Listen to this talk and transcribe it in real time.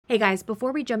Hey guys,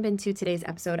 before we jump into today's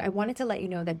episode, I wanted to let you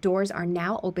know that doors are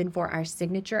now open for our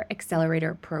Signature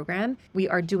Accelerator program. We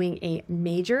are doing a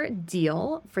major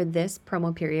deal for this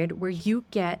promo period where you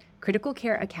get Critical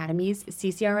Care Academy's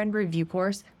CCRN review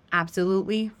course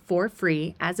absolutely for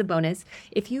free as a bonus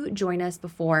if you join us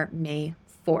before May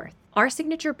 4th. Our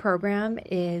signature program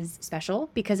is special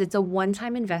because it's a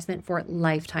one-time investment for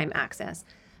lifetime access.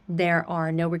 There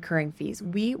are no recurring fees.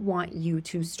 We want you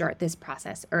to start this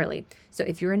process early. So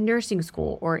if you're in nursing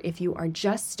school or if you are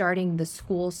just starting the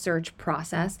school search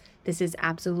process, this is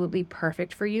absolutely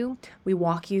perfect for you. We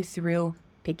walk you through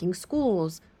picking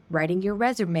schools, writing your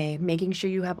resume, making sure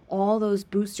you have all those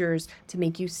boosters to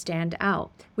make you stand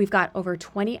out. We've got over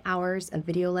 20 hours of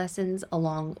video lessons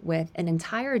along with an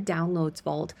entire downloads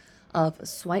vault of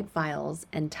swipe files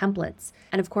and templates.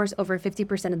 And of course, over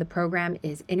 50% of the program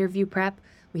is interview prep.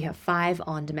 We have 5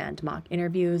 on-demand mock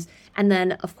interviews. And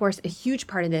then, of course, a huge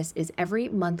part of this is every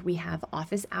month we have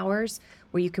office hours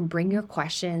where you can bring your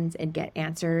questions and get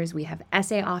answers. We have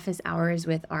essay office hours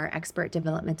with our expert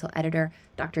developmental editor,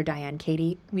 Dr. Diane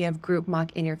Katie. We have group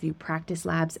mock interview practice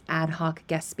labs, ad hoc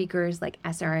guest speakers like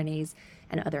CRNAs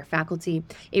and other faculty.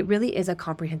 It really is a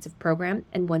comprehensive program.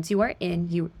 And once you are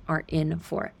in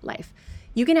for life.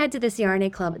 You can head to the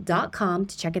CRNAclub.com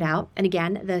to check it out. And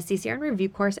again, the CCRN review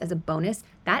course as a bonus,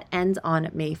 that ends on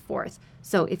May 4th.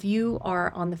 So if you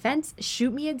are on the fence,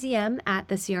 shoot me a DM at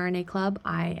the CRNA Club.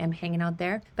 I am hanging out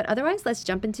there. But otherwise, let's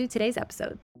jump into today's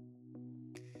episode.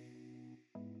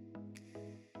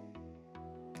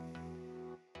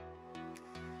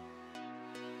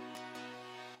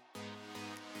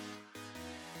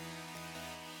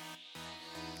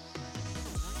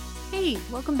 Hey,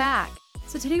 welcome back.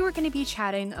 So today we're going to be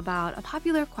chatting about a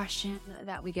popular question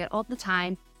that we get all the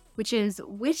time, which is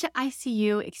which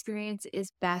ICU experience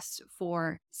is best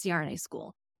for CRNA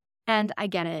school? And I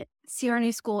get it.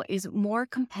 CRNA school is more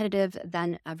competitive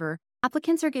than ever.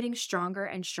 Applicants are getting stronger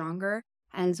and stronger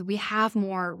as we have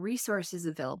more resources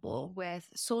available with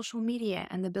social media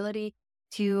and the ability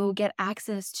to get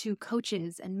access to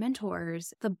coaches and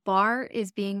mentors. The bar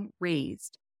is being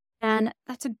raised. And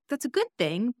that's a good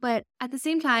thing, but at the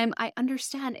same time, I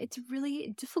understand it's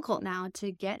really difficult now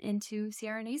to get into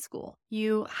CRNA school.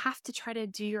 You have to try to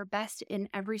do your best in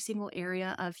every single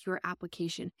area of your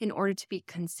application in order to be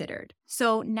considered.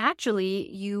 So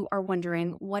naturally, you are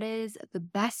wondering what is the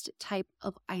best type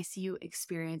of ICU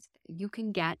experience that you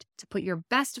can get to put your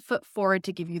best foot forward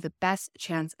to give you the best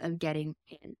chance of getting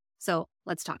in. So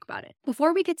let's talk about it.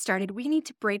 Before we get started, we need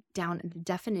to break down the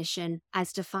definition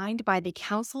as defined by the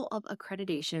Council of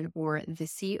Accreditation, or the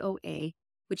COA,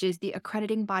 which is the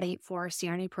accrediting body for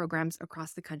CRNA programs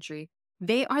across the country.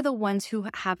 They are the ones who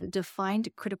have defined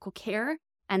critical care,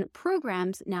 and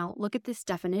programs now look at this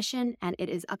definition, and it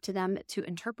is up to them to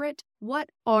interpret what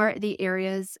are the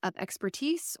areas of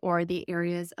expertise or the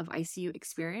areas of ICU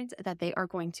experience that they are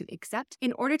going to accept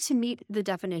in order to meet the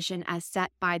definition as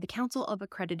set by the Council of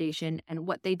Accreditation and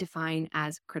what they define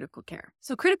as critical care.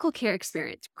 So critical care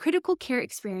experience. Critical care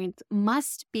experience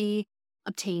must be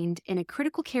obtained in a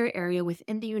critical care area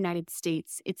within the United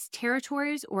States, its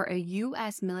territories, or a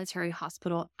U.S. military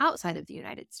hospital outside of the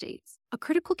United States. A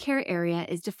critical care area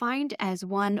is defined as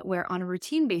one where, on a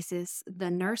routine basis, the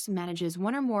nurse manages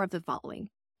one or more of the following: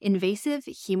 invasive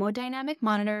hemodynamic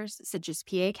monitors, such as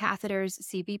PA catheters,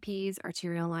 CVPs,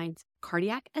 arterial lines,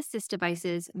 cardiac assist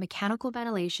devices, mechanical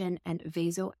ventilation, and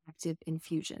vasoactive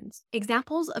infusions.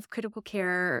 Examples of critical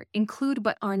care include,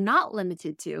 but are not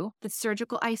limited to, the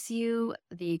surgical ICU,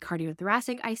 the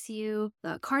cardiothoracic ICU,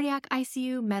 the cardiac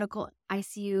ICU, medical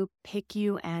ICU,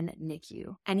 PICU, and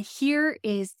NICU. And here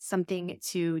is something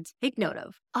to take note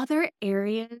of. Other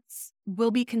areas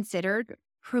will be considered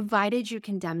provided you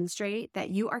can demonstrate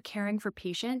that you are caring for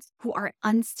patients who are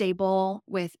unstable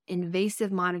with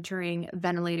invasive monitoring,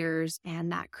 ventilators,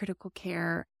 and that critical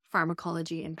care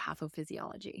pharmacology and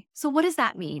pathophysiology. So what does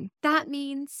that mean? That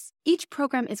means each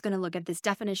program is going to look at this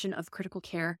definition of critical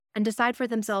care and decide for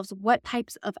themselves what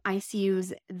types of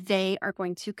ICUs they are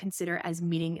going to consider as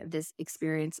meeting this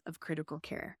experience of critical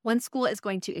care. One school is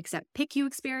going to accept PICU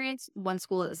experience, one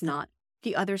school is not.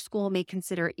 The other school may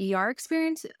consider ER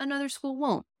experience, another school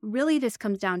won't. Really, this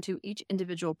comes down to each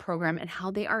individual program and how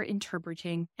they are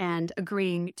interpreting and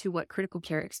agreeing to what critical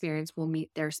care experience will meet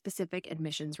their specific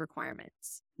admissions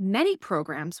requirements. Many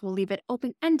programs will leave it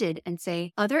open-ended and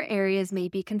say other areas may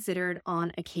be considered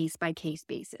on a case-by-case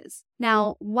basis.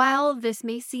 Now, while this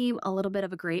may seem a little bit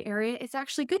of a gray area, it's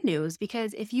actually good news,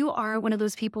 because if you are one of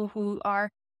those people who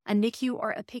are a NICU or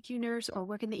a PICU nurse or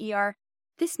work in the ER,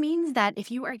 this means that if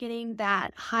you are getting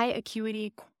that high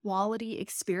acuity quality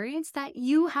experience, that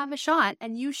you have a shot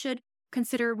and you should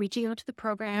consider reaching out to the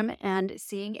program and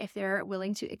seeing if they're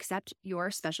willing to accept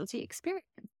your specialty experience.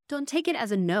 Don't take it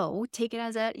as a no, take it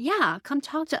as a, yeah, come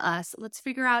talk to us. Let's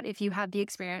figure out if you have the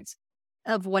experience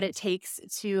of what it takes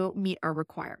to meet our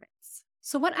requirements.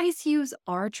 So what ICUs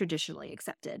are traditionally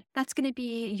accepted? That's going to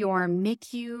be your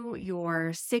MICU,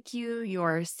 your SICU,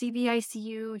 your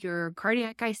CVICU, your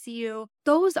cardiac ICU.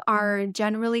 Those are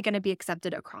generally going to be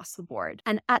accepted across the board.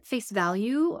 And at face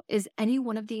value, is any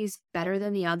one of these better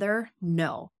than the other?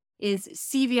 No. Is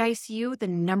CVICU the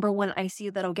number one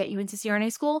ICU that'll get you into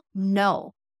CRNA school?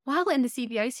 No. While in the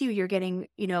CVICU, you're getting,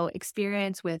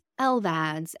 experience with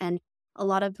LVADs and a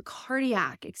lot of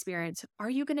cardiac experience. Are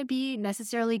you going to be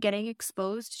necessarily getting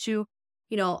exposed to,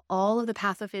 all of the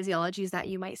pathophysiologies that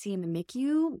you might see in the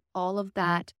MICU, all of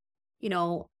that,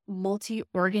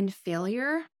 multi-organ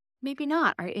failure? Maybe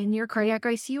not. Are in your cardiac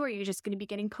ICU, are you just going to be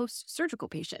getting post-surgical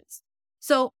patients?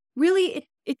 So really,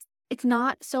 it's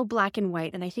not so black and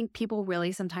white. And I think people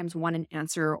really sometimes want an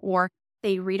answer, or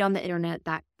they read on the internet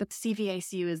that the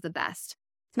CVICU is the best.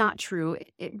 It's not true.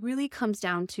 It really comes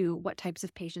down to what types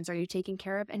of patients are you taking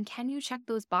care of, and can you check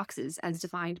those boxes as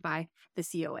defined by the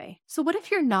COA? So what if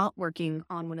you're not working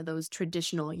on one of those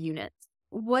traditional units?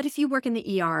 What if you work in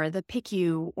the ER, the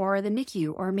PICU, or the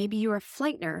NICU, or maybe you're a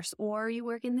flight nurse, or you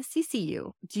work in the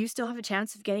CCU? Do you still have a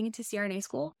chance of getting into CRNA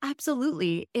school?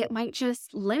 Absolutely. It might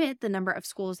just limit the number of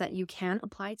schools that you can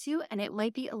apply to, and it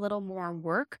might be a little more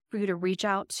work for you to reach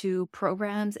out to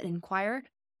programs and inquire,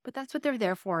 but that's what they're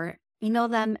there for. Email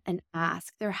them and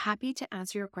ask. They're happy to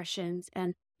answer your questions,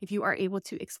 and if you are able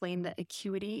to explain the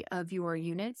acuity of your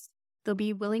units, they'll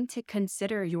be willing to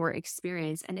consider your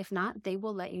experience, and if not, they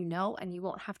will let you know, and you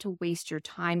won't have to waste your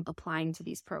time applying to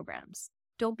these programs.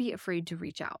 Don't be afraid to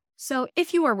reach out. So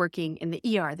if you are working in the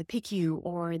ER, the PICU,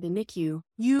 or the NICU,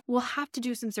 you will have to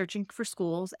do some searching for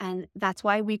schools, and that's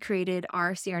why we created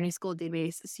our CRNA school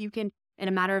database, so you can, in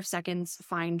a matter of seconds,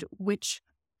 find which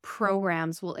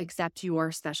programs will accept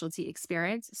your specialty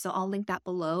experience. So I'll link that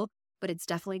below, but it's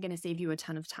definitely going to save you a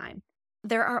ton of time.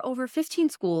 There are over 15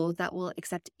 schools that will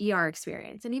accept ER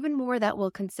experience, and even more that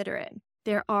will consider it.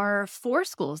 There are 4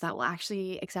 schools that will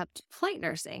actually accept flight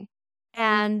nursing.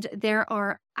 And there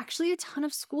are actually a ton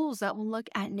of schools that will look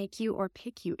at NICU or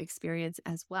PICU experience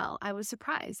as well. I was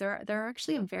surprised. There's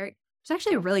actually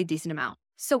a really decent amount.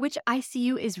 So which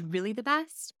ICU is really the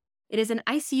best? It is an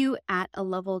ICU at a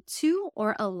level 2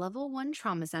 or a level 1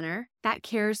 trauma center that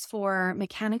cares for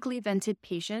mechanically vented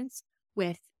patients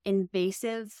with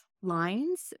invasive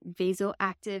lines,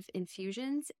 vasoactive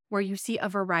infusions, where you see a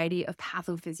variety of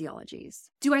pathophysiologies.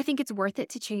 Do I think it's worth it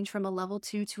to change from a level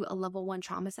 2 to a level 1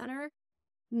 trauma center?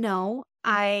 No,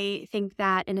 I think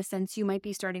that in a sense you might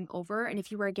be starting over. And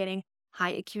if you are getting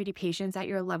high acuity patients at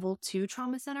your level 2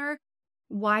 trauma center,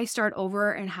 why start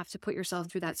over and have to put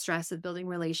yourself through that stress of building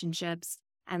relationships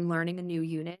and learning a new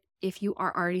unit if you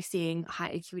are already seeing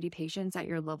high acuity patients at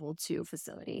your level 2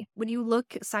 facility? When you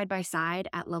look side by side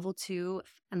at level 2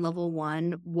 and level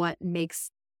 1, what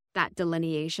makes that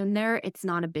delineation there? It's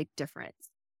not a big difference.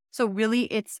 So really,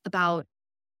 it's about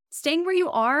staying where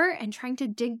you are and trying to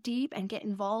dig deep and get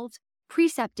involved,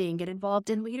 precepting, get involved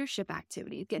in leadership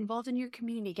activities, get involved in your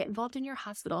community, get involved in your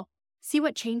hospital. See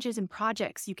what changes and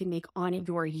projects you can make on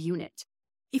your unit.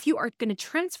 If you are going to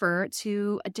transfer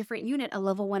to a different unit, a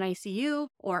level 1 ICU,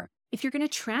 or if you're going to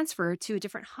transfer to a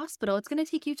different hospital, it's going to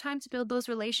take you time to build those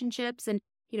relationships and,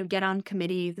 get on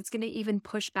committees. It's going to even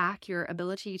push back your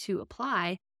ability to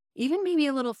apply, even maybe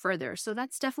a little further. So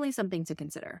that's definitely something to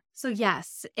consider. So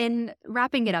yes, in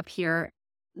wrapping it up here,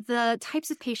 the types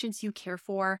of patients you care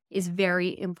for is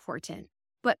very important.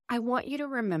 But I want you to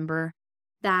remember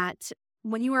that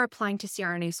when you are applying to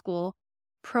CRNA school,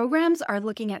 programs are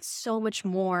looking at so much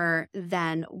more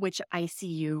than which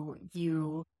ICU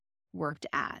you worked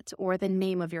at or the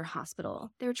name of your hospital.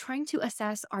 They're trying to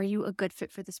assess, are you a good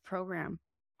fit for this program?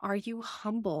 Are you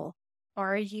humble?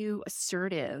 Are you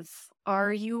assertive?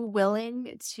 Are you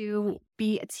willing to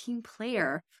be a team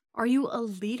player? Are you a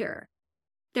leader?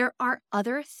 There are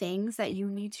other things that you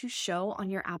need to show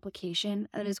on your application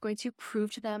that is going to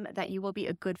prove to them that you will be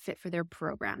a good fit for their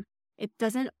program. It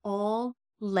doesn't all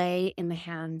lay in the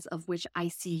hands of which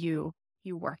ICU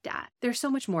you worked at. There's so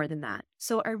much more than that.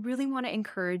 So I really want to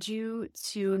encourage you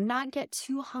to not get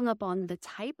too hung up on the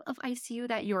type of ICU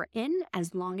that you're in,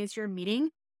 as long as you're meeting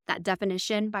that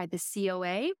definition by the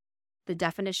COA, the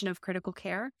definition of critical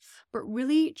care, but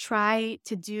really try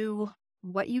to do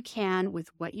what you can with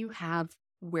what you have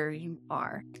where you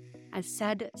are, as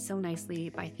said so nicely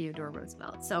by Theodore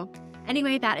Roosevelt. So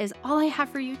anyway, that is all I have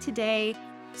for you today.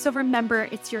 So remember,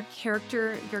 it's your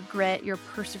character, your grit, your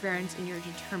perseverance, and your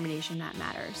determination that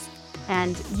matters.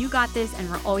 And you got this, and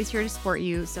we're always here to support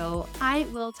you. So I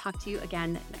will talk to you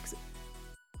again next week.